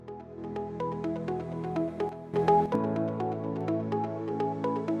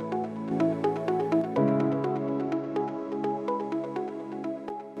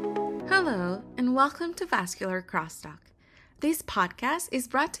welcome to Vascular Crosstalk. This podcast is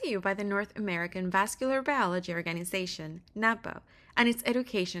brought to you by the North American Vascular Biology Organization, NAPO, and its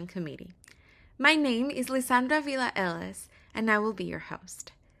Education Committee. My name is Lisandra Villa-Ellis, and I will be your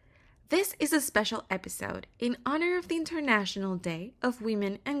host. This is a special episode in honor of the International Day of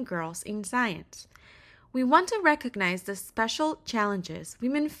Women and Girls in Science. We want to recognize the special challenges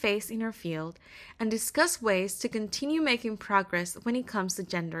women face in our field and discuss ways to continue making progress when it comes to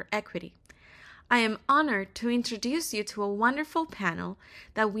gender equity. I am honored to introduce you to a wonderful panel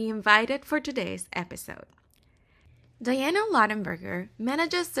that we invited for today's episode. Diana Lautenberger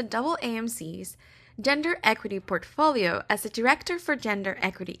manages the AAMC's Gender Equity Portfolio as a Director for Gender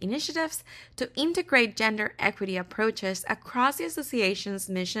Equity Initiatives to integrate gender equity approaches across the association's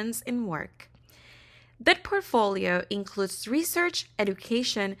missions and work. That portfolio includes research,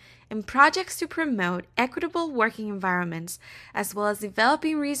 education, and projects to promote equitable working environments, as well as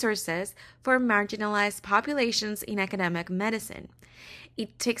developing resources for marginalized populations in academic medicine.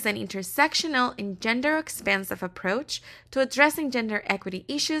 It takes an intersectional and gender-expansive approach to addressing gender equity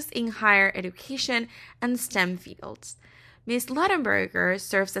issues in higher education and STEM fields. Ms. Lautenberger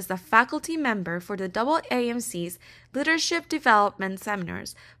serves as a faculty member for the AAMC's Leadership Development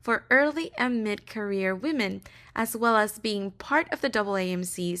Seminars for early and mid-career women, as well as being part of the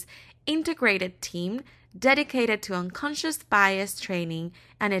AAMC's integrated team dedicated to unconscious bias training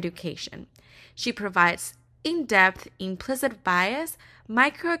and education. She provides in-depth implicit bias,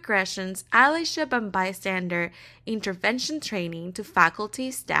 microaggressions, allyship, and bystander intervention training to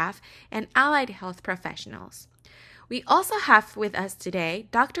faculty, staff, and allied health professionals. We also have with us today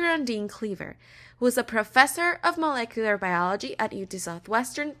Dr. Ondine Cleaver, who is a professor of molecular biology at UT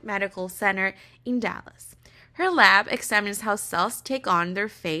Southwestern Medical Center in Dallas. Her lab examines how cells take on their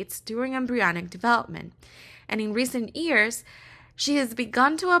fates during embryonic development, and in recent years, she has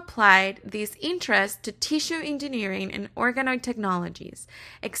begun to apply these interests to tissue engineering and organoid technologies,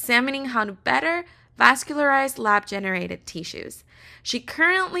 examining how to better vascularized lab-generated tissues. She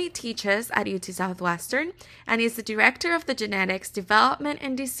currently teaches at UT Southwestern and is the director of the Genetics Development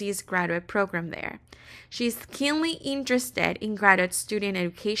and Disease Graduate Program there. She is keenly interested in graduate student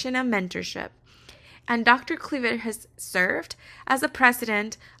education and mentorship. And Dr. Cleaver has served as the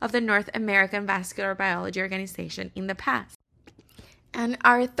president of the North American Vascular Biology Organization in the past. And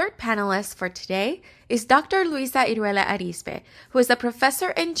our third panelist for today is Dr. Luisa Iruela-Arispe, who is a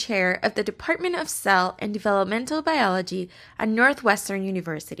professor and chair of the Department of Cell and Developmental Biology at Northwestern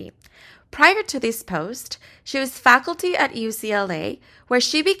University. Prior to this post, she was faculty at UCLA, where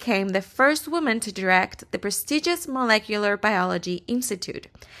she became the first woman to direct the prestigious Molecular Biology Institute.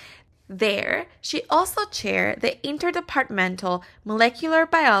 There, she also chaired the Interdepartmental Molecular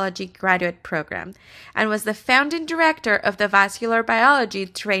Biology Graduate Program and was the founding director of the Vascular Biology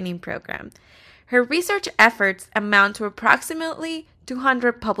Training Program. Her research efforts amount to approximately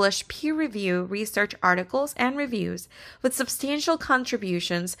 200 published peer-reviewed research articles and reviews with substantial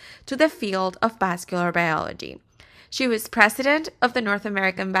contributions to the field of vascular biology. She was president of the North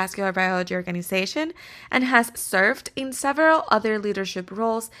American Vascular Biology Organization and has served in several other leadership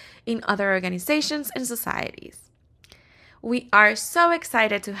roles in other organizations and societies. We are so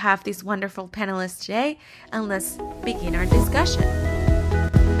excited to have these wonderful panelists today, and let's begin our discussion.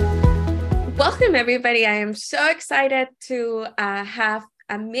 Welcome, everybody. I am so excited to have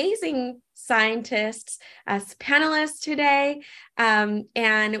amazing scientists as panelists today,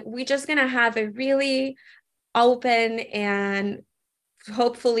 and we're just going to have a really open and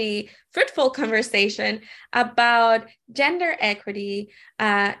hopefully fruitful conversation about gender equity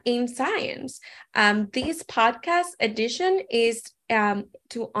in science. This podcast edition is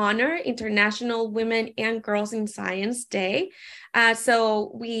to honor International Women and Girls in Science Day.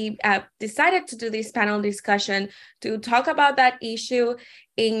 So we decided to do this panel discussion to talk about that issue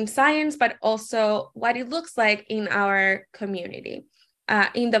in science, but also what it looks like in our community.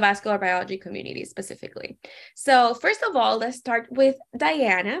 In the vascular biology community specifically. So first of all, let's start with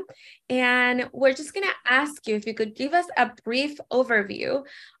Diana. And we're just going to ask you if you could give us a brief overview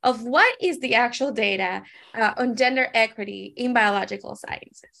of what is the actual data on gender equity in biological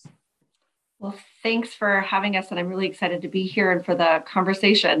sciences. Well, thanks for having us. And I'm really excited to be here and for the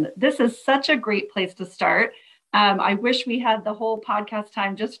conversation. This is such a great place to start. I wish we had the whole podcast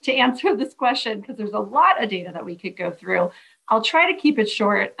time just to answer this question because there's a lot of data that we could go through. I'll try to keep it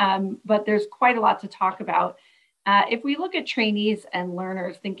short, but there's quite a lot to talk about. If we look at trainees and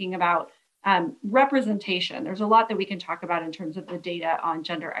learners thinking about representation, there's a lot that we can talk about in terms of the data on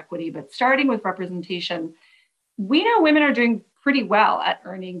gender equity, but starting with representation, we know women are doing pretty well at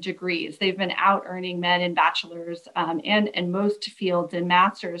earning degrees. They've been out earning men in bachelor's and most fields in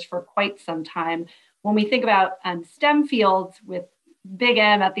master's for quite some time. When we think about STEM fields with big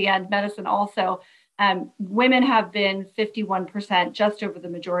M at the end, medicine also, women have been 51%, just over the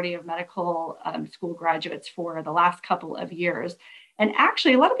majority of medical school graduates for the last couple of years. And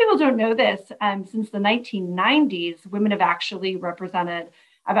actually, a lot of people don't know this. Since the 1990s, women have actually represented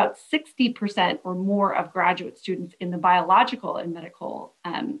about 60% or more of graduate students in the biological and medical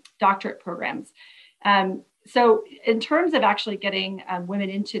doctorate programs. So in terms of actually getting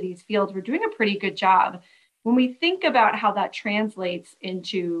women into these fields, we're doing a pretty good job. When we think about how that translates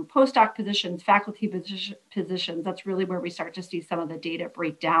into postdoc positions, faculty positions, that's really where we start to see some of the data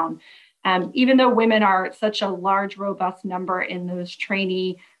break down. Even though women are such a large, robust number in those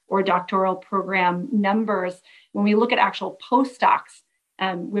trainee or doctoral program numbers, when we look at actual postdocs,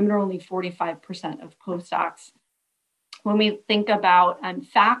 women are only 45% of postdocs. When we think about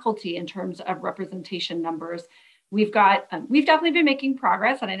faculty in terms of representation numbers, we've definitely been making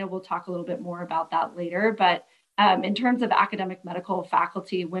progress, and I know we'll talk a little bit more about that later, but in terms of academic medical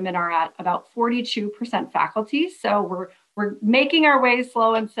faculty, women are at about 42% faculty. So we're making our way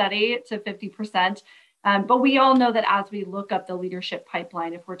slow and steady to 50%. But we all know that as we look up the leadership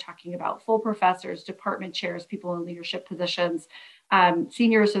pipeline, if we're talking about full professors, department chairs, people in leadership positions,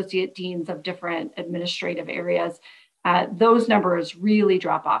 senior associate deans of different administrative areas, those numbers really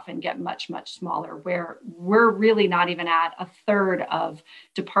drop off and get much, much smaller, where we're really not even at a third of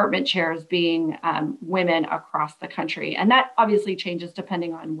department chairs being women across the country. And that obviously changes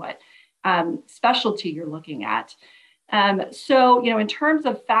depending on what specialty you're looking at. So, in terms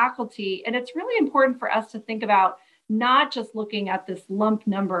of faculty, and it's really important for us to think about not just looking at this lump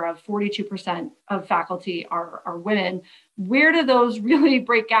number of 42% of faculty are women. Where do those really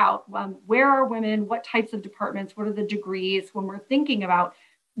break out? Where are women? What types of departments? What are the degrees? When we're thinking about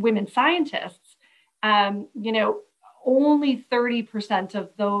women scientists, only 30%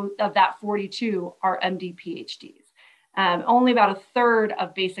 of that 42 are MD PhDs. Only about a third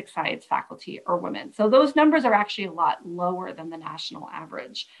of basic science faculty are women. So those numbers are actually a lot lower than the national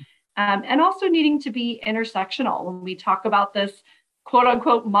average. And also needing to be intersectional. When we talk about this quote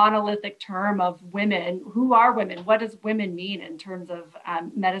unquote monolithic term of women, who are women? What does women mean in terms of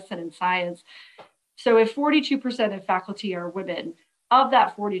medicine and science? So if 42% of faculty are women, of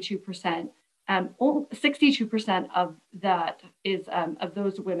that 42%, 62% of that is of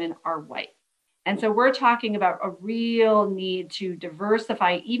those women are white. And so we're talking about a real need to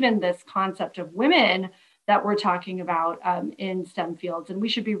diversify even this concept of women that we're talking about in STEM fields. And we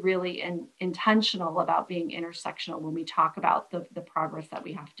should be really intentional about being intersectional when we talk about the progress that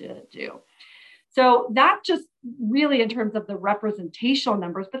we have to do. So that just really in terms of the representational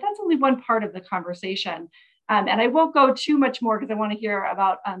numbers, but that's only one part of the conversation. And I won't go too much more because I want to hear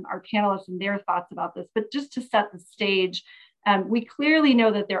about our panelists and their thoughts about this, but just to set the stage, we clearly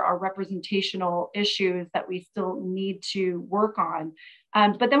know that there are representational issues that we still need to work on.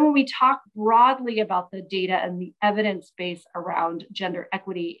 But then when we talk broadly about the data and the evidence base around gender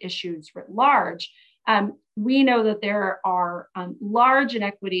equity issues writ large, we know that there are large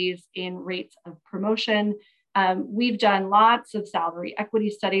inequities in rates of promotion. We've done lots of salary equity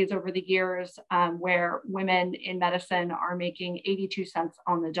studies over the years where women in medicine are making 82 cents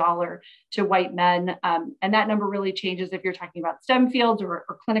on the dollar to white men. And that number really changes if you're talking about STEM fields or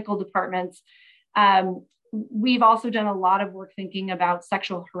clinical departments. We've also done a lot of work thinking about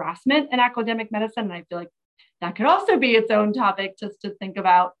sexual harassment in academic medicine. And I feel like that could also be its own topic just to think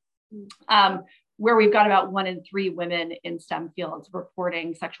about, where we've got about 1 in 3 women in STEM fields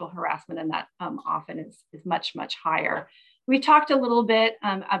reporting sexual harassment, and that often is much, much higher. We talked a little bit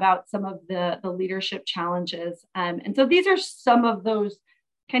about some of the leadership challenges. And so these are some of those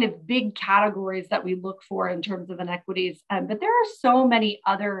kind of big categories that we look for in terms of inequities. But there are so many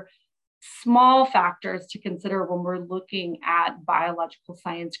other small factors to consider when we're looking at biological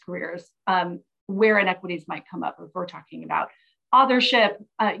science careers, where inequities might come up if we're talking about authorship,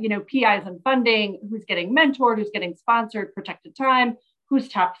 PIs and funding, who's getting mentored, who's getting sponsored, protected time, who's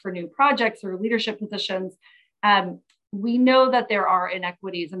tapped for new projects or leadership positions. We know that there are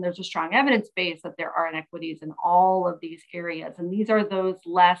inequities, and there's a strong evidence base that there are inequities in all of these areas. And these are those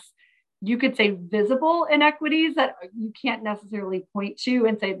less, you could say, visible inequities that you can't necessarily point to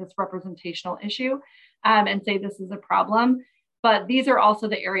and say this representational issue and say this is a problem. But these are also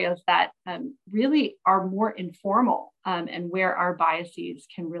the areas that really are more informal and where our biases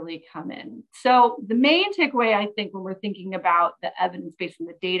can really come in. So the main takeaway, I think, when we're thinking about the evidence base and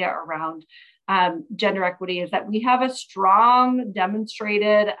the data around gender equity is that we have a strong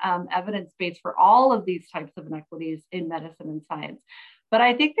demonstrated evidence base for all of these types of inequities in medicine and science. But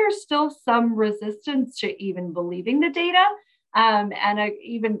I think there's still some resistance to even believing the data. And an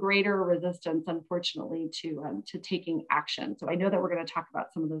even greater resistance, unfortunately, to taking action. So I know that we're going to talk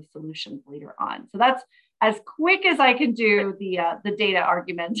about some of those solutions later on. So that's as quick as I can do the data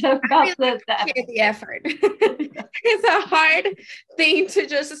argument about the effort. It's a hard thing to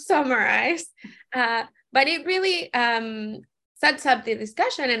just summarize, but it really sets up the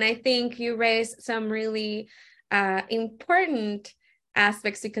discussion. And I think you raised some really important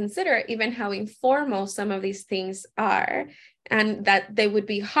aspects to consider, even how informal some of these things are, and that they would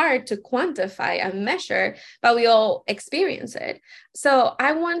be hard to quantify and measure, but we all experience it. So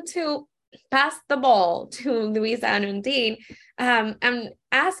I want to pass the ball to Luisa and Ondine and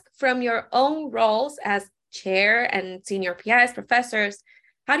ask, from your own roles as chair and senior PIs, professors,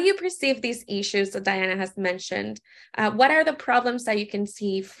 how do you perceive these issues that Diana has mentioned? What are the problems that you can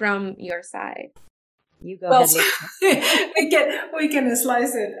see from your side? You go ahead. we can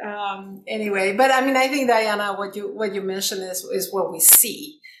slice it anyway. But I mean, I think, Diana, what you mentioned is what we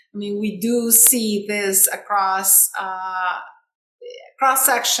see. I mean, we do see this across cross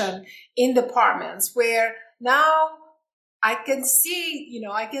section in departments where now I can see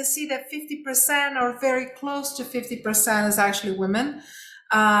that 50% or very close to 50% is actually women.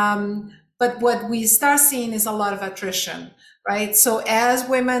 But what we start seeing is a lot of attrition, right? So as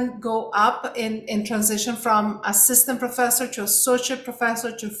women go up in transition from assistant professor to associate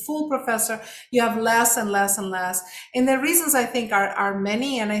professor to full professor, you have less and less and less. And the reasons, I think, are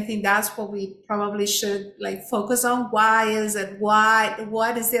many. And I think that's what we probably should focus on. Why is it?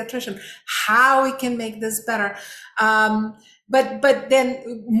 What is the attrition? How we can make this better? But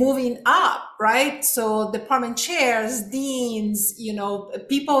then moving up, right? So department chairs, deans,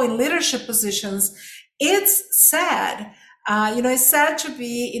 people in leadership positions, it's sad. It's sad to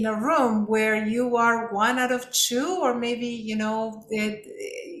be in a room where you are one out of two, or maybe, in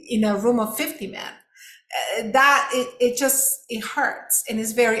a room of 50 men. It hurts, and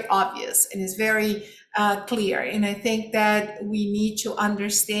it's very obvious, and it's very clear. And I think that we need to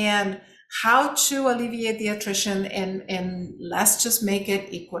understand how to alleviate the attrition, and let's just make it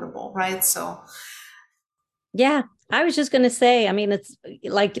equitable, right? So, yeah, I was just going to say, I mean, it's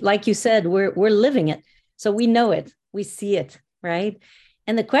like you said, we're living it, so we know it, we see it, right?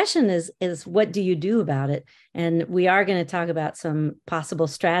 And the question is what do you do about it? And we are going to talk about some possible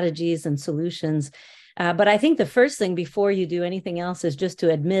strategies and solutions. But I think the first thing before you do anything else is just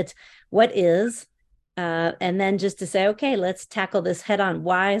to admit what is. And then just to say, okay, let's tackle this head on.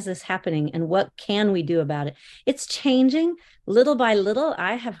 Why is this happening? And what can we do about it? It's changing little by little.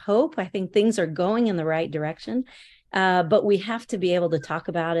 I have hope. I think things are going in the right direction. But we have to be able to talk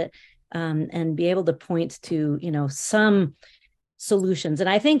about it and be able to point to, some solutions. And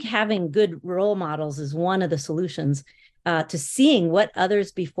I think having good role models is one of the solutions to seeing what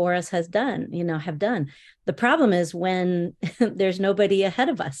others before us have done. The problem is when there's nobody ahead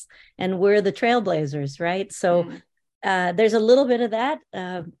of us and we're the trailblazers, right? So there's a little bit of that,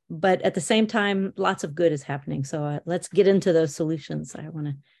 but at the same time, lots of good is happening. So let's get into those solutions. I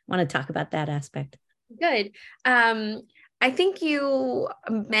want to talk about that aspect. Good. I think you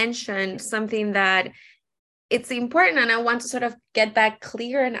mentioned something that it's important, and I want to sort of get that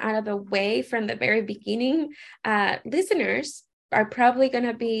clear and out of the way from the very beginning. Listeners are probably going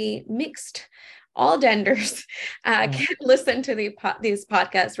to be mixed. All genders can listen to these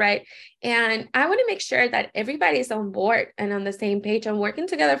podcasts, right? And I want to make sure that everybody's on board and on the same page and working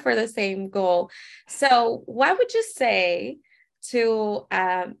together for the same goal. So what would you say to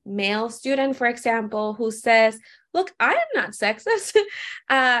a male student, for example, who says, look, I am not sexist,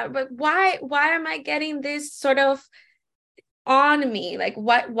 but why am I getting this sort of on me? Like,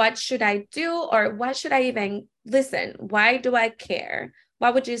 what should I do? Or what should I even listen? Why do I care?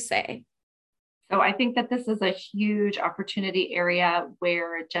 What would you say? So I think that this is a huge opportunity area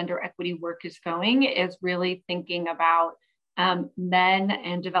where gender equity work is going, is really thinking about men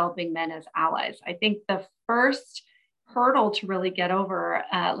and developing men as allies. I think the first hurdle to really get over,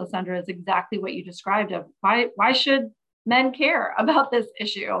 Lysandra, is exactly what you described of why should men care about this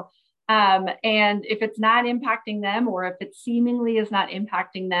issue? And if it's not impacting them, or if it seemingly is not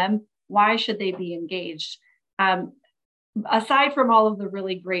impacting them, why should they be engaged? Aside from all of the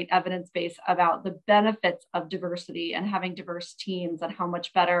really great evidence base about the benefits of diversity and having diverse teams and how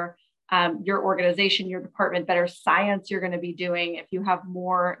much better your organization, your department, better science you're going to be doing if you have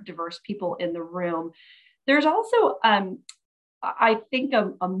more diverse people in the room. There's also, I think,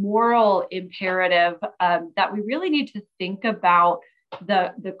 a moral imperative that we really need to think about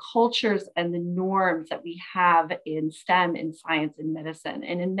the cultures and the norms that we have in STEM, in science and medicine.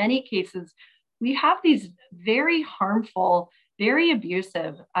 And in many cases, we have these very harmful, very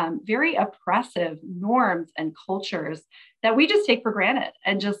abusive, very oppressive norms and cultures that we just take for granted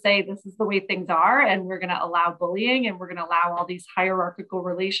and just say, this is the way things are. And we're going to allow bullying, and we're going to allow all these hierarchical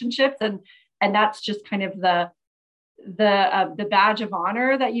relationships. And that's just kind of the badge of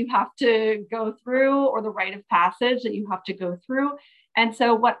honor that you have to go through, or the rite of passage that you have to go through. And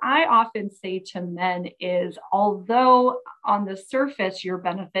so what I often say to men is, although on the surface you're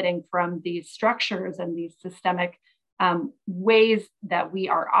benefiting from these structures and these systemic ways that we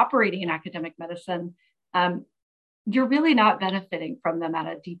are operating in academic medicine, you're really not benefiting from them at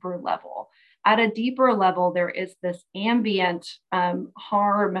a deeper level. At a deeper level, there is this ambient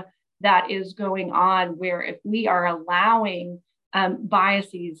harm that is going on, where if we are allowing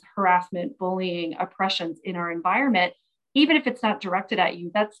biases, harassment, bullying, oppressions in our environment, even if it's not directed at you,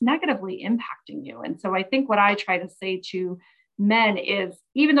 that's negatively impacting you. And so I think what I try to say to men is,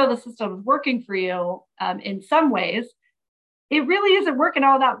 even though the system is working for you in some ways, it really isn't working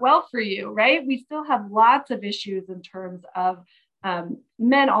all that well for you, right? We still have lots of issues in terms of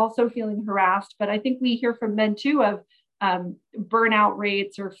men also feeling harassed, but I think we hear from men too of burnout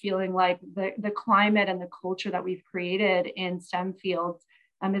rates, or feeling like the climate and the culture that we've created in STEM fields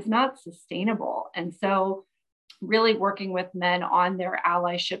is not sustainable. And so really working with men on their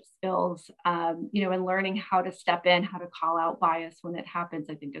allyship skills, and learning how to step in, how to call out bias when it happens,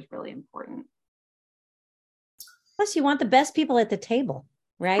 I think is really important. Plus, you want the best people at the table,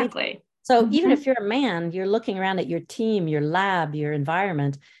 right? Exactly. So even if you're a man, you're looking around at your team, your lab, your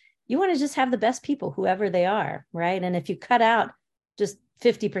environment, you want to just have the best people, whoever they are, right? And if you cut out just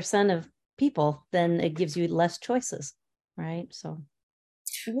 50% of people, then it gives you less choices, right? So.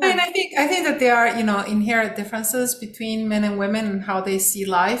 Yeah. And I think that there are, inherent differences between men and women and how they see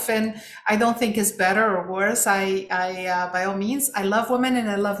life. And I don't think it's better or worse. I by all means, I love women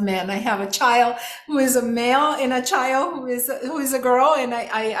and I love men. I have a child who is a male and a child who is a girl, and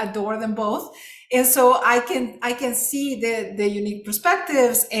I adore them both. And so I can see the unique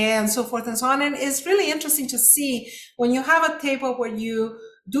perspectives and so forth and so on. And it's really interesting to see when you have a table where you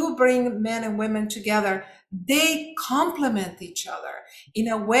do bring men and women together, they complement each other in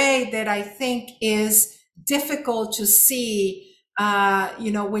a way that I think is difficult to see,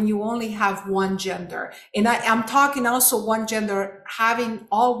 when you only have one gender. And I'm talking also one gender, having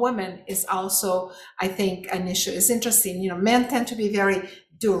all women is also, I think, an issue. It's interesting, men tend to be very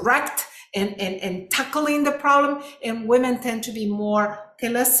direct and tackling the problem, and women tend to be more, okay,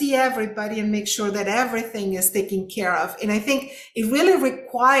 let's see everybody and make sure that everything is taken care of. And I think it really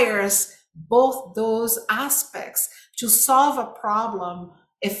requires both those aspects to solve a problem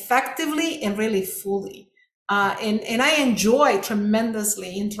effectively and really fully. And I enjoy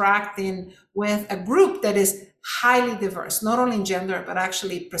tremendously interacting with a group that is highly diverse, not only in gender, but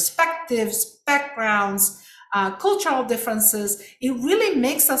actually perspectives, backgrounds, cultural differences. It really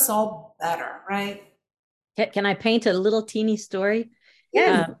makes us all better, right? Can I paint a little teeny story?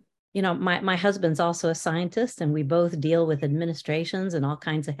 Yeah. My husband's also a scientist, and we both deal with administrations and all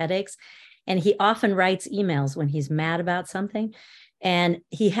kinds of headaches. And he often writes emails when he's mad about something, and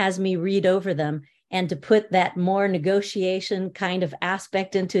he has me read over them. And to put that more negotiation kind of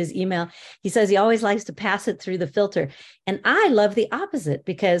aspect into his email, he says he always likes to pass it through the filter. And I love the opposite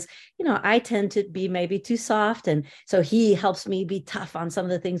because, I tend to be maybe too soft. And so he helps me be tough on some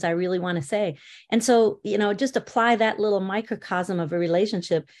of the things I really want to say. And so, just apply that little microcosm of a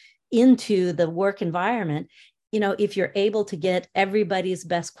relationship into the work environment. If you're able to get everybody's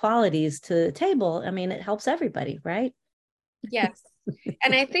best qualities to the table, it helps everybody, right? Yes.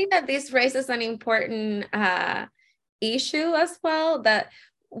 And I think that this raises an important issue as well, that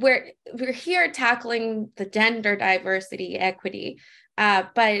we're here tackling the gender diversity, equity,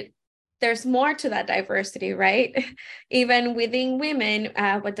 but there's more to that diversity, right? Even within women,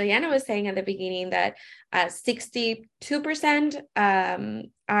 what Diana was saying at the beginning, that 62%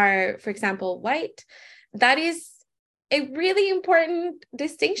 are, for example, white. That is a really important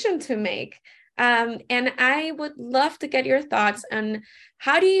distinction to make. And I would love to get your thoughts on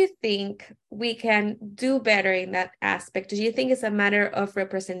how do you think we can do better in that aspect? Do you think it's a matter of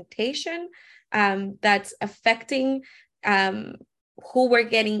representation that's affecting who we're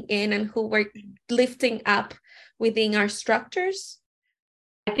getting in and who we're lifting up within our structures?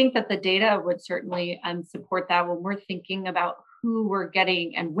 I think that the data would certainly support that when we're thinking about who we're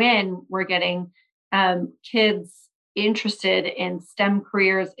getting and when we're getting kids interested in STEM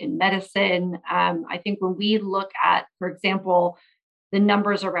careers in medicine. I think when we look at, for example, the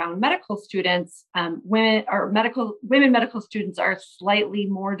numbers around medical students, women medical students are slightly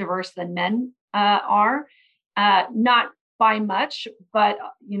more diverse than men are, not by much, but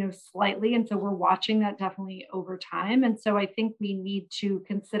slightly. And so we're watching that definitely over time. And so I think we need to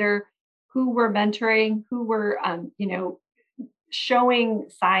consider who we're mentoring, who we're showing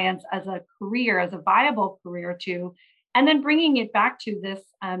science as a career, as a viable career to, and then bringing it back to this,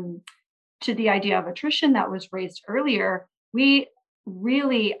 to the idea of attrition that was raised earlier. We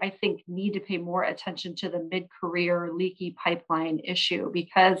really, I think, need to pay more attention to the mid-career leaky pipeline issue,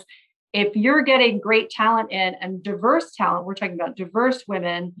 because if you're getting great talent in and diverse talent, we're talking about diverse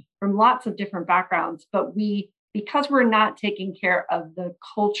women from lots of different backgrounds, but because we're not taking care of the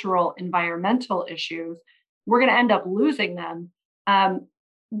cultural, environmental issues, we're going to end up losing them.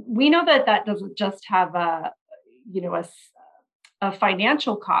 We know that doesn't just have a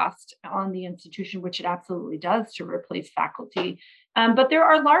financial cost on the institution, which it absolutely does to replace faculty. But there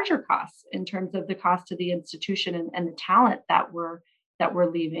are larger costs in terms of the cost to the institution and the talent that we're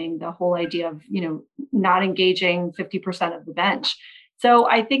leaving, the whole idea of, not engaging 50% of the bench. So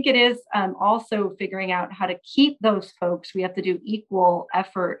I think it is also figuring out how to keep those folks. We have to do equal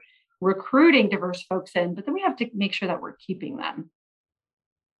effort recruiting diverse folks in, but then we have to make sure that we're keeping them.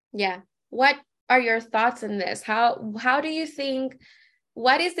 Yeah. What are your thoughts on this? How do you think,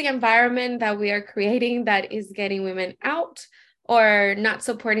 what is the environment that we are creating that is getting women out or not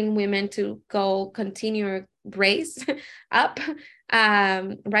supporting women to continue rise up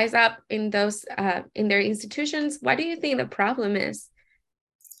in those in their institutions? What do you think the problem is?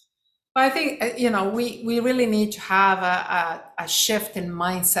 Well, I think, we really need to have a shift in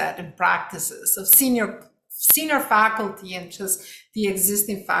mindset and practices of senior faculty and just the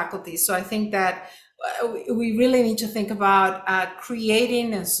existing faculty. So I think that we really need to think about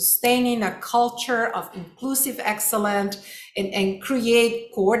creating and sustaining a culture of inclusive excellence and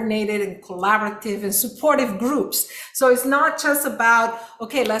create coordinated and collaborative and supportive groups. So it's not just about,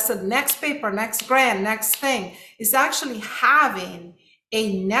 okay, let's do next paper, next grant, next thing. It's actually having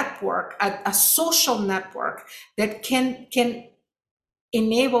a network, a social network that can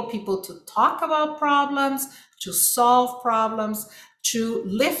enable people to talk about problems, to solve problems, to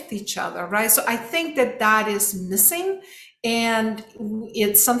lift each other, right? So I think that is missing, and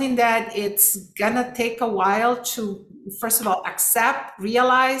it's something that it's gonna take a while to, first of all, accept,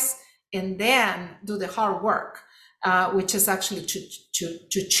 realize, and then do the hard work, which is actually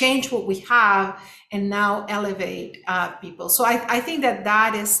to change what we have and now elevate people. So I think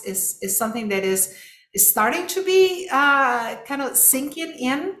that is something that is starting to be kind of sinking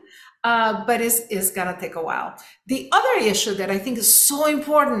in, but is gonna take a while. The other issue that I think is so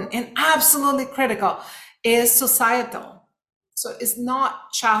important and absolutely critical is societal. So it's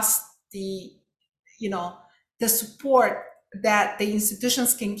not just the support that the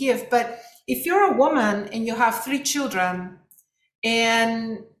institutions can give, but if you're a woman and you have 3 children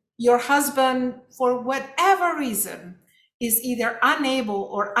and your husband, for whatever reason, is either unable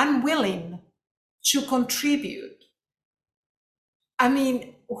or unwilling to contribute, I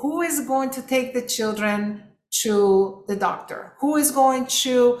mean, who is going to take the children to the doctor? Who is going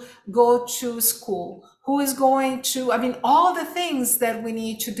to go to school? Who is going to, all the things that we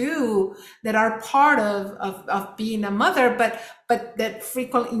need to do that are part of being a mother, but that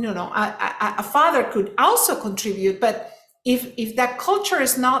frequently, a father could also contribute. But if that culture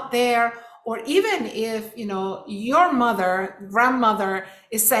is not there, or even if, your grandmother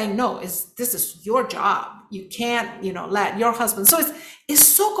is saying, no, this is your job. You can't, let your husband. So it's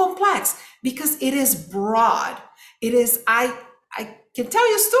so complex because it is broad. It is, I can tell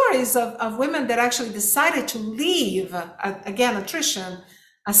you stories of women that actually decided to leave, again, attrition,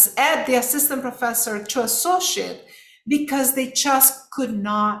 as the assistant professor to associate, because they just could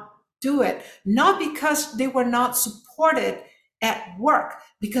not do it. Not because they were not supported at work,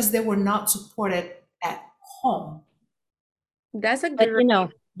 because they were not supported at home. That's a good.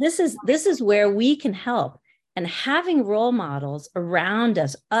 But this is where we can help, and having role models around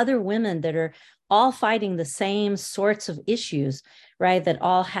us, other women that are all fighting the same sorts of issues, right? That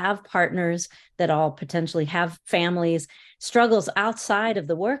all have partners, that all potentially have families, struggles outside of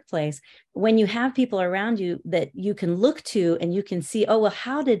the workplace. When you have people around you that you can look to and you can see, oh, well,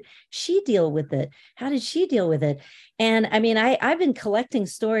 how did she deal with it? How did she deal with it? And I've been collecting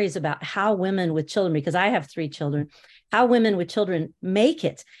stories about how women with children, because I have 3 children, how women with children make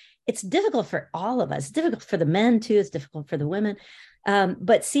it. it's difficult for all of us. It's difficult for the men too. It's difficult for the women.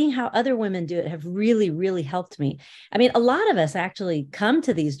 But seeing how other women do it have really, really helped me. I mean, a lot of us actually come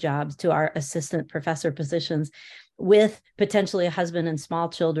to these jobs, to our assistant professor positions, with potentially a husband and small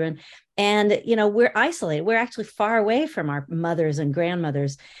children. And, we're isolated. We're actually far away from our mothers and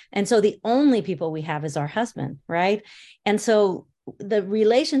grandmothers. And so the only people we have is our husband, right? And so the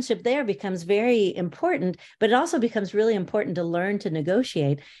relationship there becomes very important, but it also becomes really important to learn to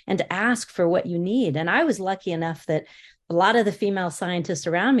negotiate and to ask for what you need. And I was lucky enough that a lot of the female scientists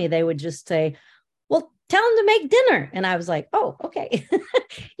around me, they would just say, well, tell them to make dinner. And I was like, oh, okay.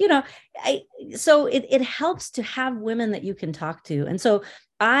 So it helps to have women that you can talk to. And so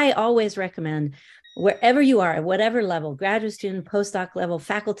I always recommend, wherever you are, at whatever level, graduate student, postdoc level,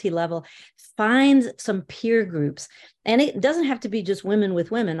 faculty level, find some peer groups. And it doesn't have to be just women with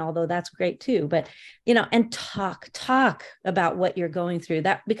women, although that's great too. But, and talk about what you're going through,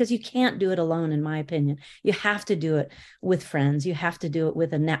 that, because you can't do it alone, in my opinion. You have to do it with friends. You have to do it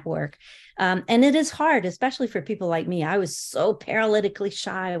with a network. And it is hard, especially for people like me. I was so paralytically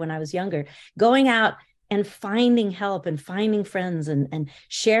shy when I was younger. Going out and finding help and finding friends and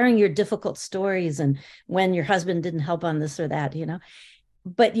sharing your difficult stories, and when your husband didn't help on this or that,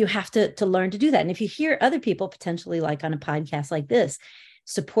 but you have to learn to do that. And if you hear other people, potentially like on a podcast like this,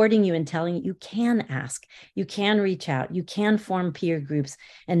 supporting you and telling you can ask, you can reach out, you can form peer groups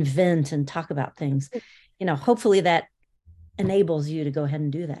and vent and talk about things, hopefully that enables you to go ahead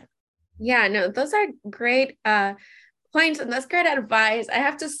and do that. Yeah, no, those are great points, and that's great advice. I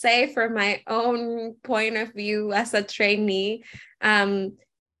have to say, from my own point of view as a trainee,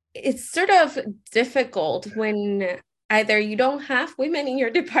 it's sort of difficult when either you don't have women in your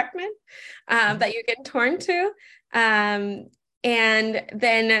department that you can turn to, and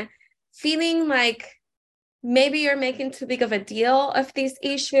then feeling like maybe you're making too big of a deal of this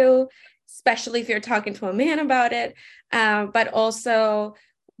issue, especially if you're talking to a man about it, but also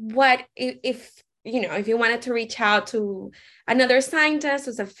what if you wanted to reach out to another scientist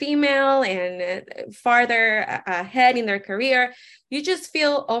who's a female and farther ahead in their career, you just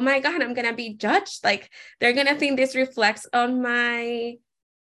feel, oh my God, I'm going to be judged. Like, they're going to think this reflects on my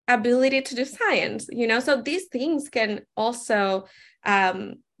ability to do science, So these things can also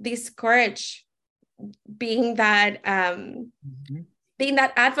discourage being that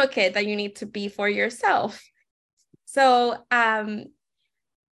advocate that you need to be for yourself. So,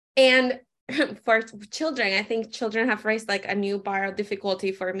 and for children, I think children have raised like a new bar of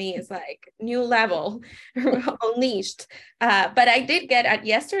difficulty for me. It's like new level unleashed. But I did get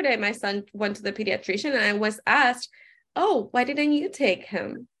yesterday, my son went to the pediatrician and I was asked, oh, why didn't you take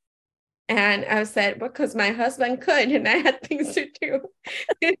him? And I said, because my husband could and I had things to do.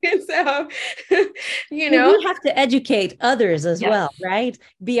 So, we have to educate others as well, right?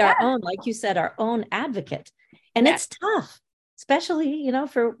 Be our own, like you said, our own advocate. And it's tough, especially,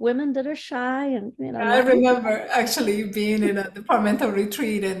 for women that are shy and, I remember actually being in a departmental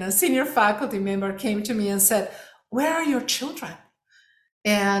retreat, and a senior faculty member came to me and said, where are your children?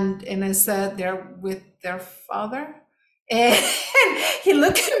 And I said, they're with their father. And he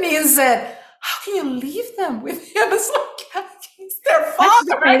looked at me and said, how can you leave them with him? It's like, he's their father. That's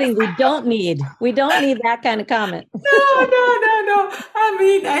the kind of thing we don't need. We don't need that kind of comment. No. I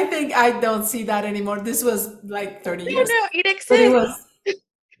mean, I think I don't see that anymore. This was like 30 years. No, it exists.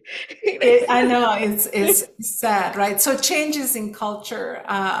 I know it's sad, right? So changes in culture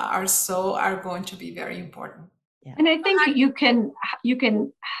are going to be very important. Yeah. And I think you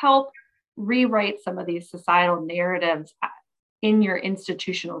can help rewrite some of these societal narratives in your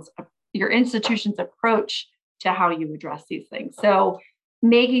institution's approach to how you address these things. So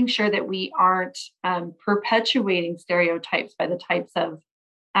making sure that we aren't perpetuating stereotypes by the types of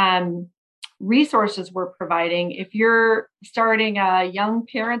resources we're providing. If you're starting a young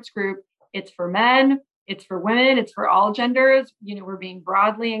parents group, it's for men, it's for women, it's for all genders. We're being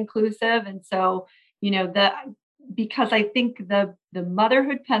broadly inclusive. And so, because I think the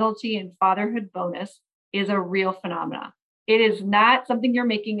motherhood penalty and fatherhood bonus is a real phenomena. It is not something you're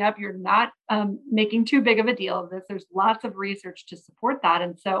making up. You're not making too big of a deal of this. There's lots of research to support that.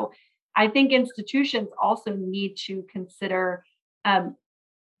 And so I think institutions also need to consider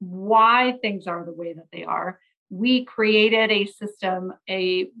why things are the way that they are. We created a system,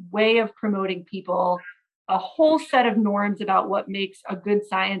 a way of promoting people, a whole set of norms about what makes a good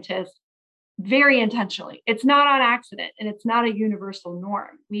scientist, very intentionally. It's not on accident, and it's not a universal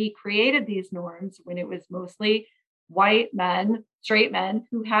norm. We created these norms when it was mostly white men, straight men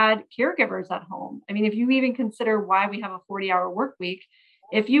who had caregivers at home. I mean, if you even consider why we have a 40-hour work week,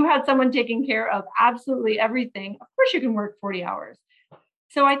 if you had someone taking care of absolutely everything, of course you can work 40 hours.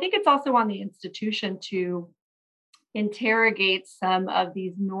 So I think it's also on the institution to interrogate some of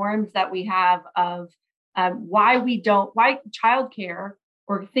these norms that we have of why childcare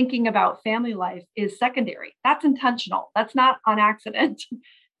or thinking about family life is secondary. That's intentional. That's not on accident.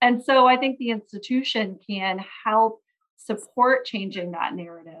 And so I think the institution can help support changing that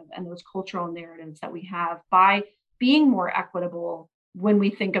narrative and those cultural narratives that we have by being more equitable when we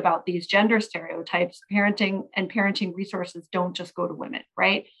think about these gender stereotypes. Parenting resources don't just go to women,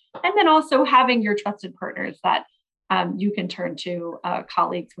 right? And then also having your trusted partners that you can turn to,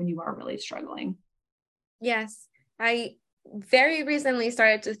 colleagues when you are really struggling. Yes, I very recently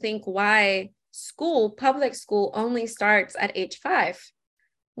started to think why public school only starts at age 5.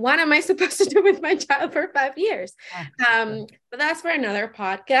 What am I supposed to do with my child for 5 years? But that's for another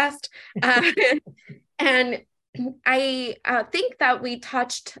podcast. And I think that we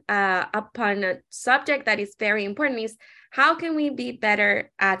touched upon a subject that is very important, is how can we be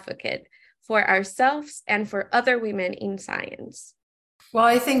better advocate for ourselves and for other women in science? Well,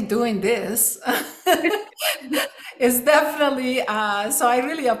 I think doing this is definitely, so I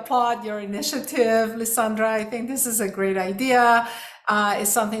really applaud your initiative, Lysandra. I think this is a great idea.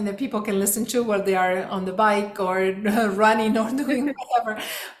 It's something that people can listen to while they are on the bike or running or doing whatever.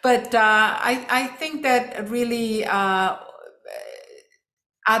 But I think that really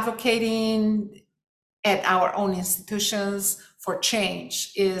advocating at our own institutions for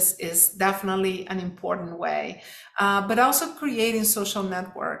change is definitely an important way. But also creating social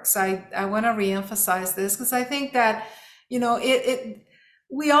networks. I want to reemphasize this because I think that,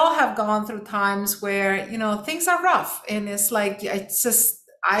 we all have gone through times where, things are rough. And it's like,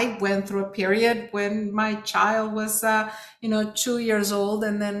 I went through a period when my child was, 2 years old,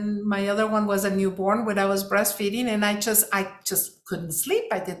 and then my other one was a newborn when I was breastfeeding, and I just couldn't sleep.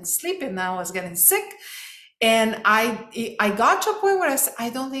 I didn't sleep, and I was getting sick. And I got to a point where I said, I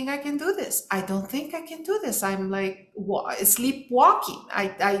don't think I can do this. I don't think I can do this. I'm like sleepwalking.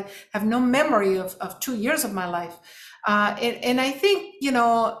 I have no memory of 2 years of my life. And I think,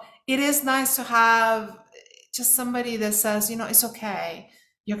 it is nice to have just somebody that says, it's okay.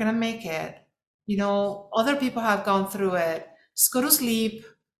 You're going to make it. Other people have gone through it. Just go to sleep,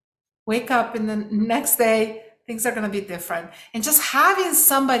 wake up, and then next day, things are going to be different. And just having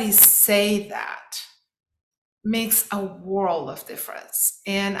somebody say that makes a world of difference.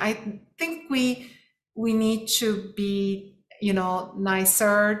 And I think we need to be,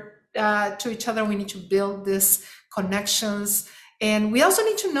 nicer to each other. We need to build these connections. And we also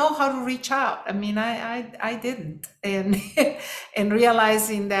need to know how to reach out. I mean, I didn't. And and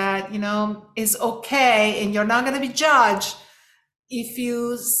realizing that, it's okay and you're not going to be judged if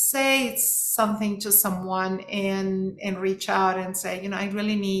you say something to someone and reach out and say, I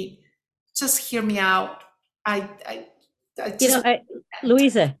really need, just hear me out. I just,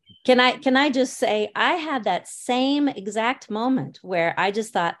 Luisa, can I just say, I had that same exact moment where I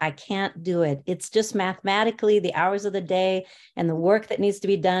just thought, I can't do it. It's just mathematically the hours of the day and the work that needs to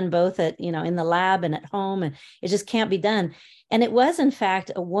be done, both at, in the lab and at home, and it just can't be done. And it was, in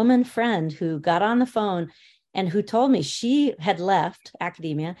fact, a woman friend who got on the phone and who told me she had left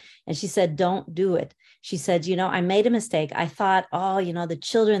academia, and she said, don't do it. She said, I made a mistake. I thought, the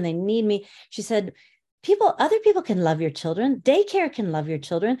children, they need me. She said, other people can love your children. Daycare can love your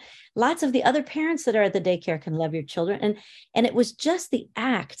children. Lots of the other parents that are at the daycare can love your children. And it was just the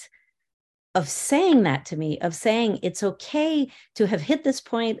act of saying that to me, of saying it's okay to have hit this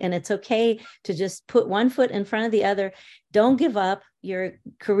point, and it's okay to just put one foot in front of the other. Don't give up. Your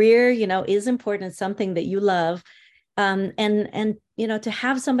career, is important. It's something that you love. And to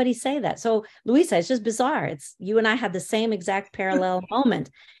have somebody say that. So Luisa, it's just bizarre. It's you and I had the same exact parallel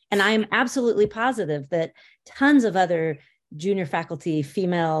moment. And I am absolutely positive that tons of other junior faculty,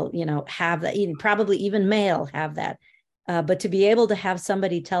 female, have that, probably even male have that. But to be able to have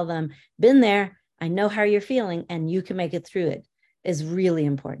somebody tell them, been there, I know how you're feeling, and you can make it through it, is really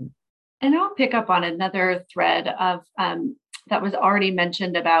important. And I'll pick up on another thread of that was already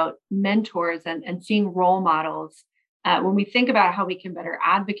mentioned about mentors and seeing role models. When we think about how we can better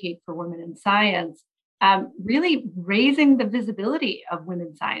advocate for women in science, really raising the visibility of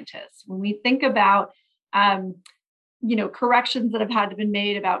women scientists. When we think about, corrections that have had to be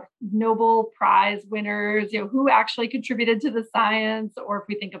made about Nobel Prize winners, who actually contributed to the science, or if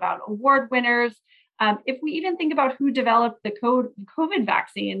we think about award winners, if we even think about who developed the COVID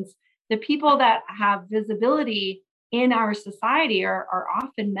vaccines, the people that have visibility in our society are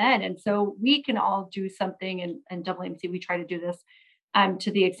often men. And so we can all do something, and AAMC, we try to do this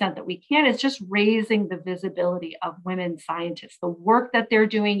to the extent that we can, is just raising the visibility of women scientists, the work that they're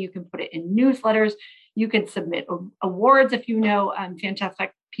doing. You can put it in newsletters. You can submit awards if you know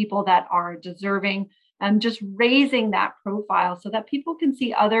fantastic people that are deserving, just raising that profile so that people can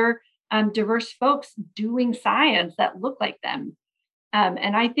see other diverse folks doing science that look like them.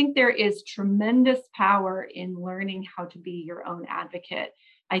 And I think there is tremendous power in learning how to be your own advocate.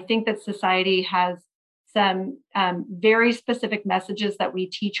 I think that society has some very specific messages that we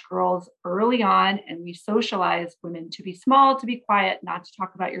teach girls early on, and we socialize women to be small, to be quiet, not to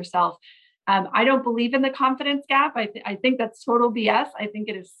talk about yourself. I don't believe in the confidence gap. I think that's total BS. I think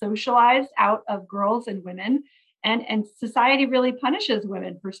it is socialized out of girls and women, and society really punishes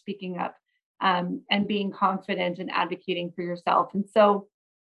women for speaking up and being confident and advocating for yourself. And so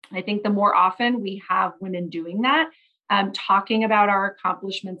I think the more often we have women doing that, talking about our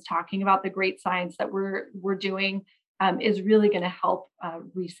accomplishments, talking about the great science that we're doing, is really going to help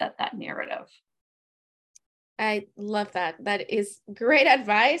reset that narrative. I love that. That is great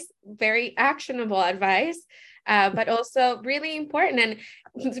advice, very actionable advice, but also really important. And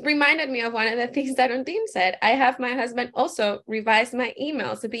it reminded me of one of the things that Ondine said. I have my husband also revise my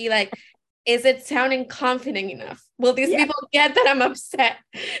emails to be like, is it sounding confident enough? Will these people get that I'm upset?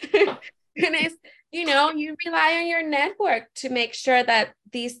 And it's, you rely on your network to make sure that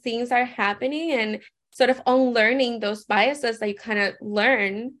these things are happening and sort of unlearning those biases that you kind of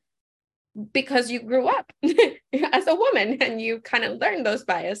learn because you grew up as a woman and you kind of learn those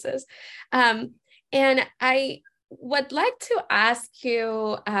biases. And I would like to ask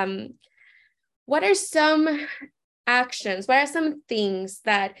you, what are some actions, what are some things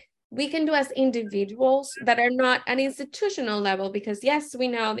that we can do as individuals that are not an institutional level? Because yes, we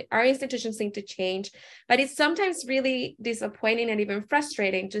know our institutions need to change, but it's sometimes really disappointing and even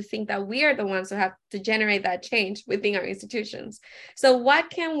frustrating to think that we are the ones who have to generate that change within our institutions. So what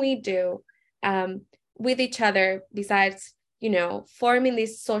can we do with each other besides, forming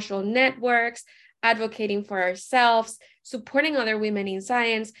these social networks, advocating for ourselves, supporting other women in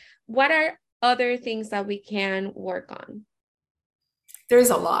science? What are other things that we can work on? There's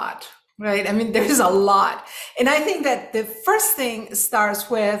a lot, right? I mean, there's a lot. And I think that the first thing starts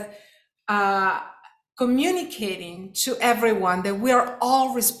with communicating to everyone that we are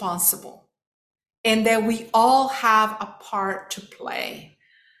all responsible and that we all have a part to play.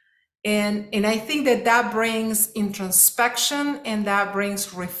 And I think that brings introspection and that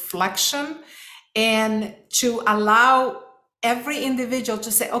brings reflection, and to allow every individual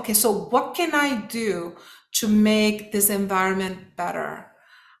to say, okay, so what can I do to make this environment better?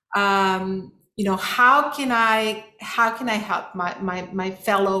 How can I help my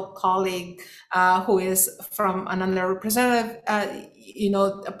fellow colleague who is from an underrepresented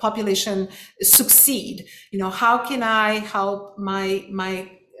population succeed? How can I help my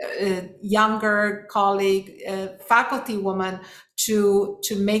younger colleague, faculty woman, to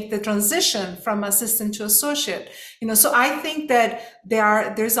make the transition from assistant to associate? So I think that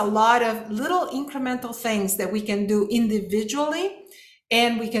there's a lot of little incremental things that we can do individually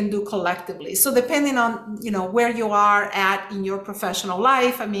and we can do collectively. So depending on where you are at in your professional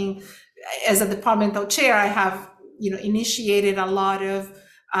life, I mean, as a departmental chair, I have initiated a lot of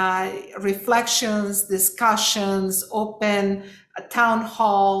reflections, discussions, open town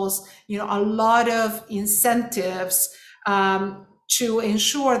halls, a lot of incentives to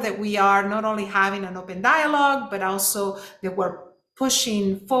ensure that we are not only having an open dialogue, but also that we're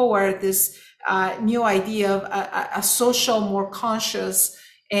pushing forward this new idea of a social, more conscious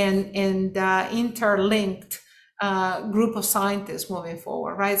and interlinked group of scientists moving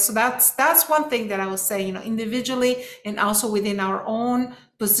forward, right? So that's one thing that I would say, individually and also within our own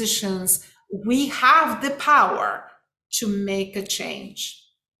positions, we have the power to make a change.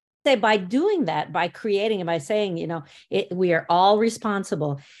 Say by doing that, by creating and by saying, we are all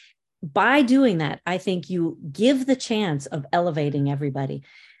responsible. By doing that, I think you give the chance of elevating everybody.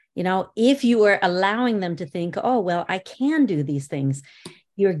 If you are allowing them to think, oh, well, I can do these things,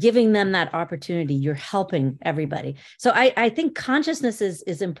 you're giving them that opportunity. You're helping everybody. So I think consciousness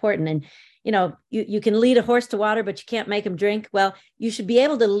is important. And, you can lead a horse to water, but you can't make them drink. Well, you should be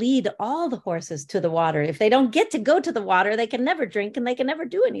able to lead all the horses to the water. If they don't get to go to the water, they can never drink and they can never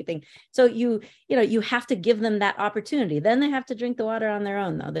do anything. So you have to give them that opportunity. Then they have to drink the water on their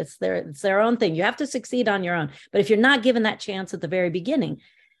own, though. It's their own thing. You have to succeed on your own. But if you're not given that chance at the very beginning,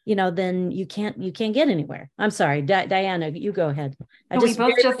 then you can't get anywhere. I'm sorry, Diana, you go ahead. We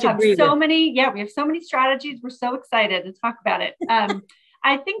both just have so many. Yeah, we have so many strategies. We're so excited to talk about it.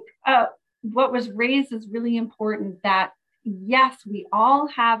 I think what was raised is really important, that yes, we all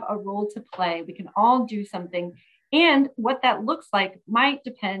have a role to play. We can all do something. And what that looks like might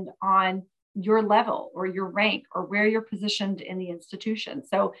depend on your level or your rank or where you're positioned in the institution.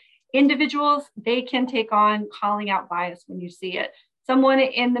 So Individuals, they can take on calling out bias when you see it. Someone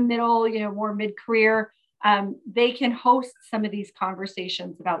in the middle, more mid-career, they can host some of these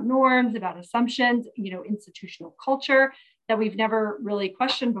conversations about norms, about assumptions, institutional culture that we've never really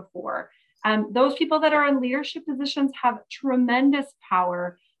questioned before. Those people that are in leadership positions have tremendous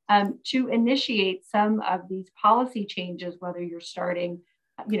power to initiate some of these policy changes, whether you're starting,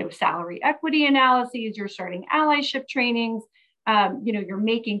 salary equity analyses, you're starting allyship trainings, you're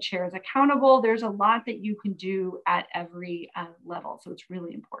making chairs accountable. There's a lot that you can do at every level. So it's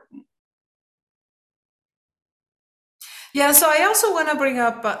really important. Yeah, so I also want to bring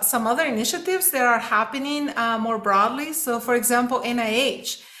up some other initiatives that are happening more broadly. So for example,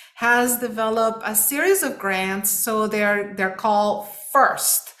 NIH has developed a series of grants. So they're called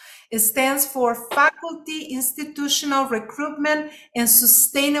FIRST. It stands for Faculty Institutional Recruitment and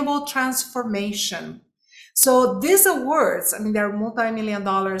Sustainable Transformation. So these awards, they're multi-million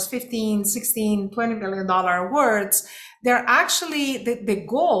dollars, 15, 16, $20 million awards. They're actually, the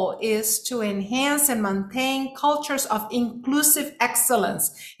goal is to enhance and maintain cultures of inclusive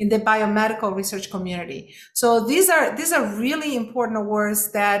excellence in the biomedical research community. So these are really important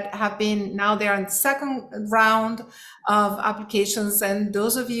awards that have been, now they're in the second round of applications. And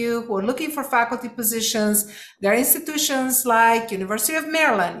those of you who are looking for faculty positions, there are institutions like University of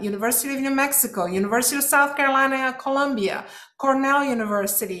Maryland, University of New Mexico, University of South Carolina, Columbia, Cornell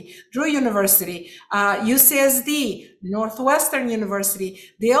University, Drew University, UCSD, Northwestern University.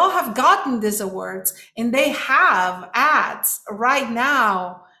 They all have gotten these awards, and they have ads right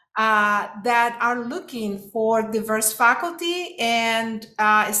now that are looking for diverse faculty, and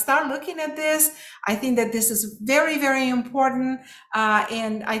start looking at this. I think that this is very, very important.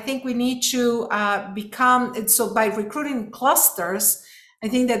 And I think we need to so by recruiting clusters, I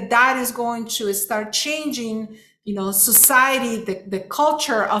think that is going to start changing society, the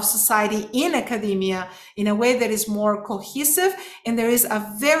culture of society in academia in a way that is more cohesive. And there is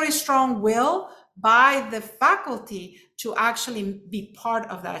a very strong will by the faculty to actually be part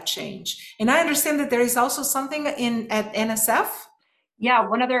of that change. And I understand that there is also something at NSF. Yeah,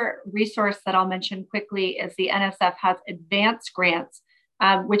 one other resource that I'll mention quickly is the NSF has advanced grants,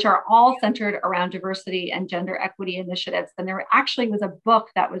 which are all centered around diversity and gender equity initiatives. And there actually was a book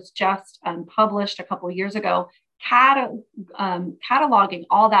that was just published a couple of years ago, cataloging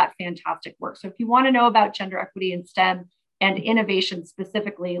all that fantastic work. So if you want to know about gender equity in STEM and innovation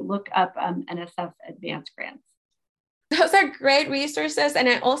specifically, look up NSF advanced grants. Those are great resources. And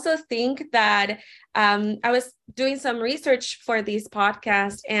I also think that I was doing some research for these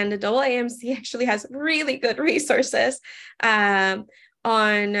podcasts, and the AAMC actually has really good resources on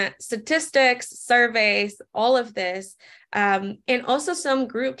statistics, surveys, all of this, and also some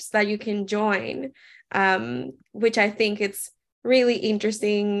groups that you can join, which I think it's really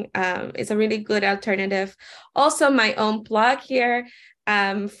interesting. It's a really good alternative. Also, my own plug here.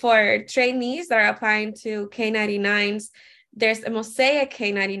 For trainees that are applying to K-99s, there's a Mosaic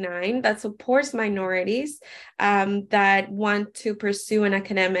K-99 that supports minorities that want to pursue an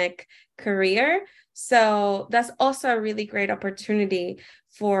academic career. So that's also a really great opportunity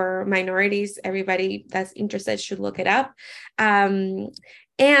for minorities. Everybody that's interested should look it up. And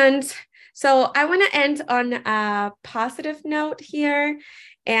so I want to end on a positive note here.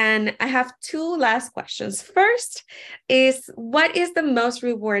 And I have two last questions. First is, what is the most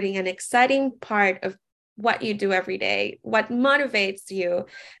rewarding and exciting part of what you do every day? What motivates you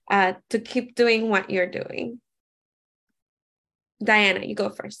to keep doing what you're doing? Diana, you go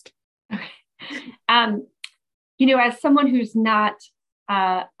first. Okay. As someone who's not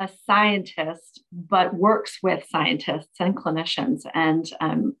a scientist, but works with scientists and clinicians and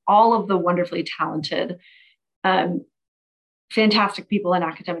all of the wonderfully talented fantastic people in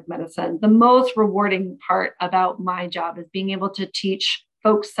academic medicine, the most rewarding part about my job is being able to teach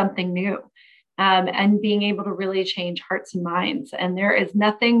folks something new and being able to really change hearts and minds. And there is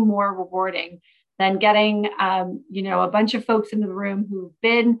nothing more rewarding than getting, a bunch of folks into the room who've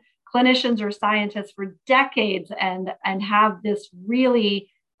been clinicians or scientists for decades and have this really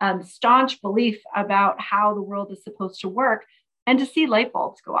staunch belief about how the world is supposed to work, and to see light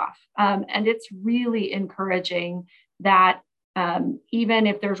bulbs go off. And it's really encouraging that even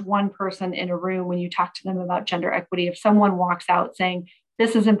if there's one person in a room, when you talk to them about gender equity, if someone walks out saying,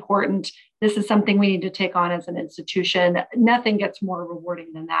 this is important, this is something we need to take on as an institution, nothing gets more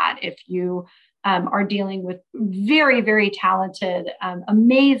rewarding than that. If you are dealing with very, very talented,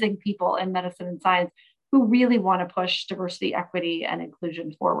 amazing people in medicine and science who really want to push diversity, equity, and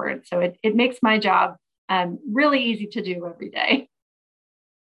inclusion forward. So it makes my job really easy to do every day.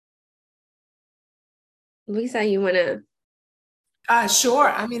 Luisa, you want to? Sure.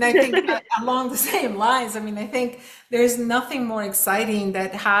 I mean, I think along the same lines, I mean, I think there's nothing more exciting than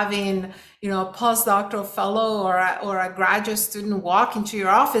having, a postdoctoral fellow or a graduate student walk into your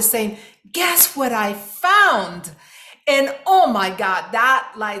office saying, guess what I found? And oh my God,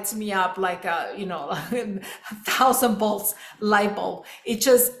 that lights me up like a, 1,000 volts light bulb.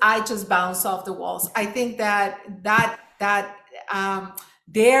 I just bounce off the walls. I think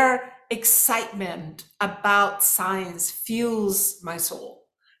their excitement about science fuels my soul.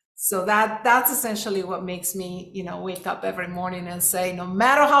 So that's essentially what makes me, wake up every morning and say, no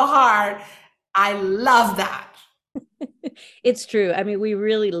matter how hard, I love that. It's true. I mean, we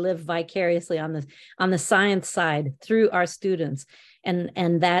really live vicariously on the science side through our students.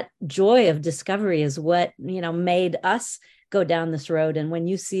 And that joy of discovery is what, made us go down this road. And when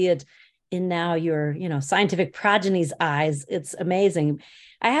you see it in now your, scientific progeny's eyes, it's amazing.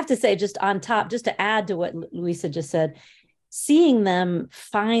 I have to say, just on top, just to add to what Luisa just said, seeing them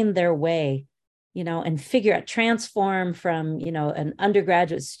find their way, and figure out, transform from, an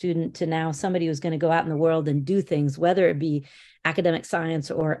undergraduate student to now somebody who's going to go out in the world and do things, whether it be academic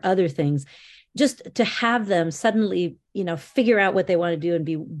science or other things, just to have them suddenly, figure out what they want to do and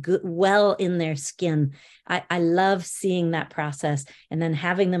be good, well in their skin. I love seeing that process, and then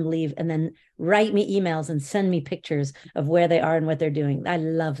having them leave and then write me emails and send me pictures of where they are and what they're doing. I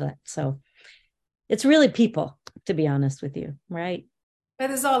love that. So it's really people, to be honest with you, right? It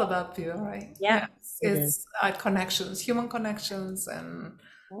is all about people, right? Yeah, it's connections, human connections, and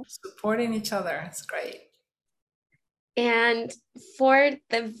supporting each other. It's great. And for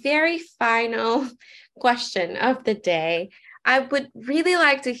the very final question of the day, I would really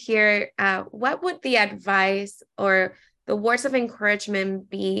like to hear what would the advice or the words of encouragement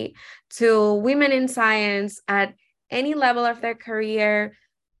be to women in science at any level of their career,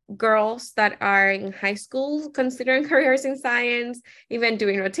 girls that are in high school considering careers in science, even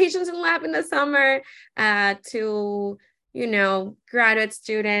doing rotations in lab in the summer, to, graduate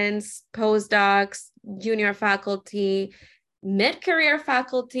students, postdocs, junior faculty, mid-career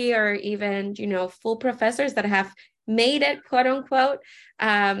faculty, or even, full professors that have made it, quote unquote.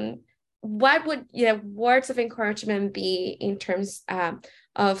 What would words of encouragement be in terms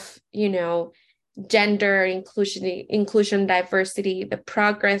of, gender inclusion, diversity, the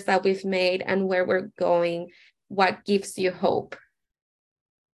progress that we've made and where we're going? What gives you hope?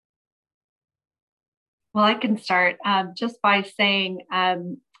 Well, I can start just by saying,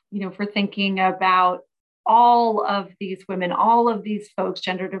 for thinking about all of these women, all of these folks,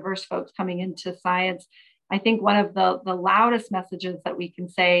 gender diverse folks coming into science, I think one of the loudest messages that we can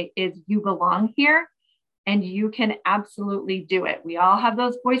say is you belong here. And you can absolutely do it. We all have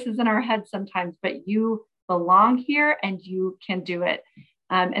those voices in our heads sometimes, but you belong here and you can do it.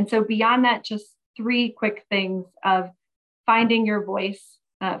 And so beyond that, just 3 quick things of finding your voice,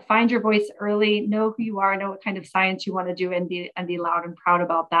 find your voice early, know who you are, know what kind of science you want to do, and be loud and proud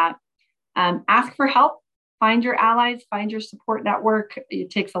about that. Ask for help, find your allies, find your support network.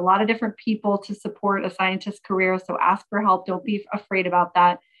 It takes a lot of different people to support a scientist's career. So ask for help. Don't be afraid about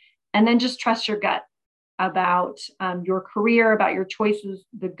that. And then just trust your gut about your career, about your choices,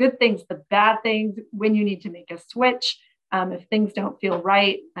 the good things, the bad things, when you need to make a switch. If things don't feel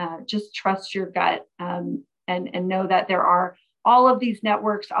right, just trust your gut and know that there are all of these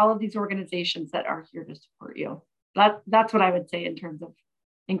networks, all of these organizations that are here to support you. That's what I would say in terms of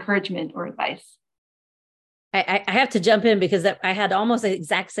encouragement or advice. I have to jump in because I had almost the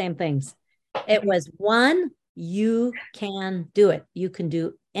exact same things. It was 1, you can do it. You can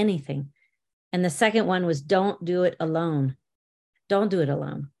do anything. And the second one was don't do it alone. Don't do it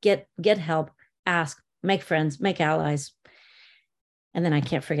alone. Get help, ask, make friends, make allies. And then I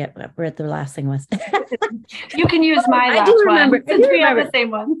can't forget what the last thing was. You can use my last one since we have the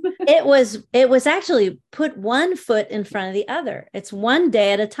same one. It was actually put one foot in front of the other. It's one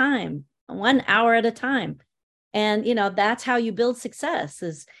day at a time, 1 hour at a time. And, that's how you build success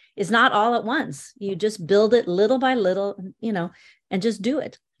is not all at once. You just build it little by little, and just do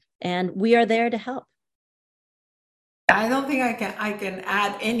it. And we are there to help. I don't think I can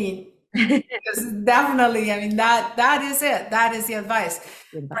add any. Because definitely, that is it. That is the advice.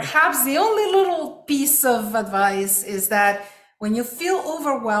 Perhaps the only little piece of advice is that when you feel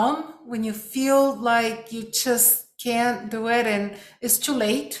overwhelmed, when you feel like you just can't do it and it's too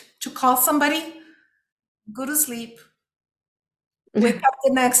late to call somebody, go to sleep. Wake up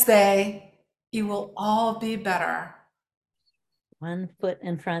the next day. It will all be better. 1 foot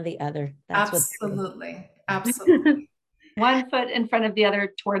in front of the other. That's absolutely. 1 foot in front of the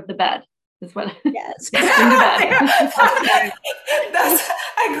other toward the bed is what. Yes. That's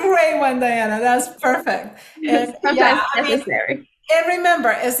a great one, Diana. That's perfect. And necessary. And remember,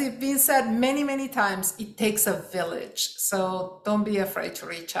 as it's been said many, many times, it takes a village. So don't be afraid to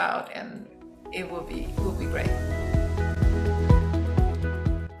reach out, and it will be great.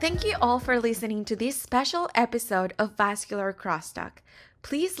 Thank you all for listening to this special episode of Vascular Crosstalk.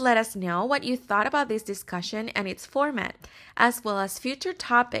 Please let us know what you thought about this discussion and its format, as well as future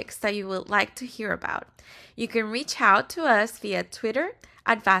topics that you would like to hear about. You can reach out to us via Twitter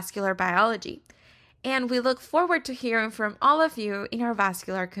at Vascular Biology. And we look forward to hearing from all of you in our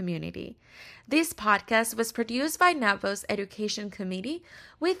vascular community. This podcast was produced by NAPO's Education Committee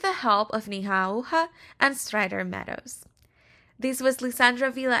with the help of Niha Auja and Strider Meadows. This was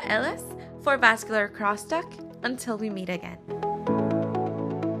Lisandra Villa Ellis for Vascular Crosstalk. Until we meet again.